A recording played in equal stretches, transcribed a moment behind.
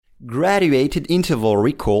Graduated interval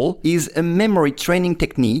recall is a memory training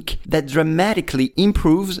technique that dramatically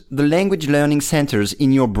improves the language learning centers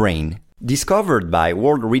in your brain. Discovered by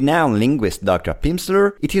world-renowned linguist Dr.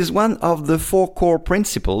 Pimsleur, it is one of the 4 core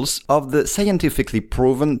principles of the scientifically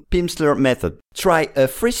proven Pimsleur method. Try a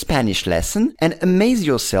free Spanish lesson and amaze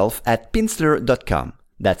yourself at pimsleur.com.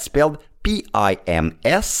 That's spelled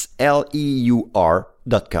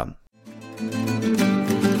Pimsleur.com.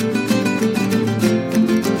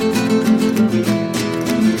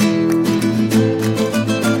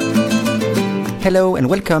 Hello and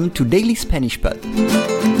welcome to Daily Spanish Pod.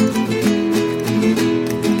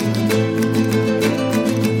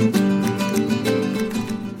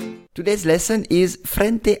 Today's lesson is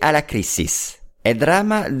Frente a la crisis. El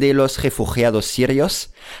drama de los refugiados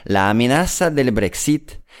sirios, la amenaza del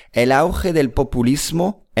Brexit, el auge del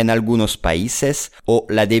populismo en algunos países o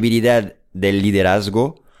la debilidad del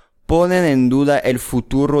liderazgo ponen en duda el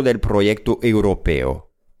futuro del proyecto europeo.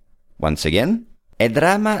 Once again. El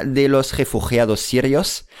drama de los refugiados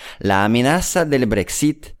sirios, la amenaza del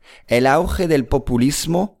Brexit, el auge del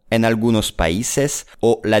populismo en algunos países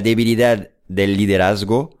o la debilidad del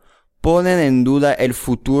liderazgo ponen en duda el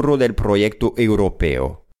futuro del proyecto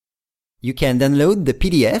europeo. You can download the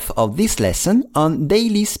PDF of this lesson on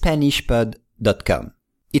dailyspanishpod.com.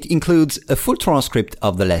 It includes a full transcript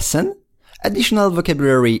of the lesson, additional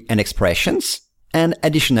vocabulary and expressions, and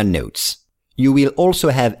additional notes. You will also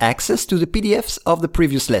have access to the PDFs of the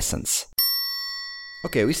previous lessons.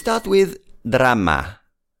 Okay, we start with drama.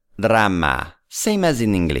 Drama, same as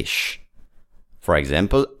in English. For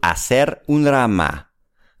example, hacer un drama.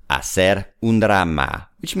 Hacer un drama,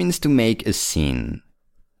 which means to make a scene.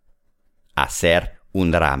 Hacer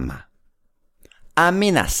un drama.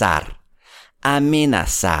 Amenazar.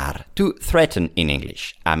 Amenazar, to threaten in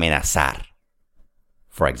English. Amenazar.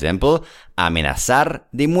 For example, amenazar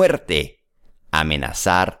de muerte.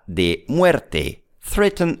 Amenazar de muerte.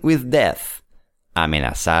 Threaten with death.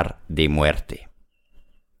 Amenazar de muerte.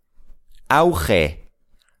 Auge.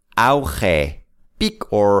 Auge.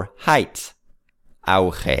 Peak or height.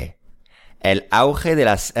 Auge. El auge de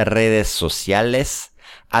las redes sociales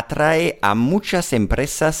atrae a muchas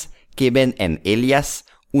empresas que ven en ellas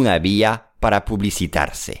una vía para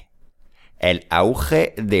publicitarse. El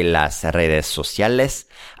auge de las redes sociales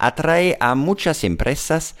atrae a muchas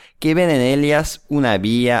empresas que ven en ellas una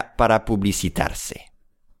vía para publicitarse.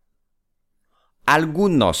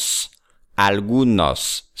 Algunos,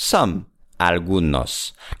 some,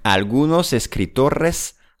 algunos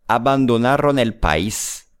escritores abandonaron el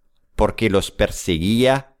país porque los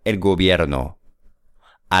perseguía el gobierno.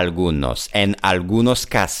 Algunos, en algunos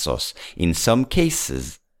casos, in some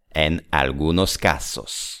cases, en algunos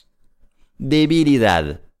casos.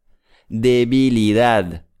 Debilidad,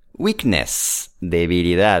 debilidad, weakness,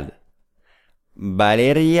 debilidad.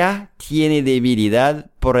 Valeria tiene debilidad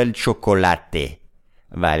por el chocolate.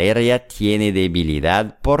 Valeria tiene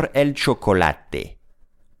debilidad por el chocolate.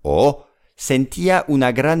 O sentía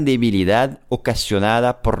una gran debilidad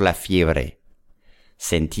ocasionada por la fiebre.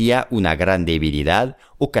 Sentía una gran debilidad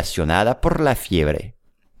ocasionada por la fiebre.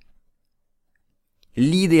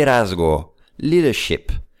 Liderazgo,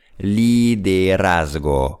 leadership.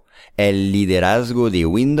 Liderazgo. El liderazgo de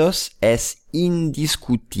Windows es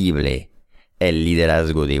indiscutible. El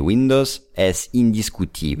liderazgo de Windows es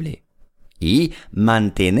indiscutible. Y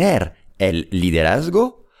mantener el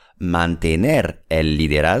liderazgo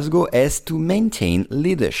es to maintain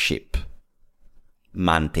leadership.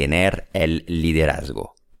 Mantener el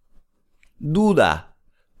liderazgo. Duda,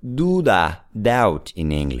 doubt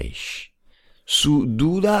in English. Su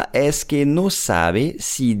duda es que no sabe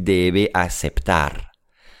si debe aceptar.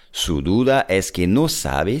 Su duda es que no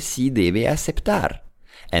sabe si debe aceptar.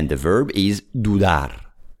 And the verb is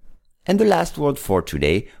dudar. And the last word for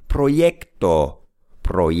today, proyecto.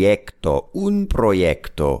 Proyecto, un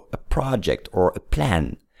proyecto, a project or a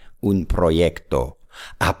plan. Un proyecto.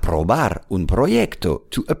 Aprobar un proyecto,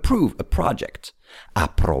 to approve a project.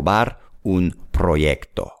 Aprobar un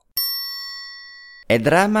proyecto. El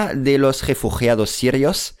drama de los refugiados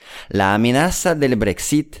sirios, la amenaza del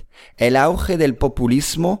Brexit, el auge del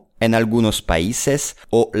populismo en algunos países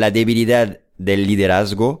o la debilidad del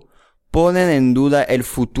liderazgo ponen en duda el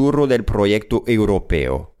futuro del proyecto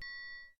europeo.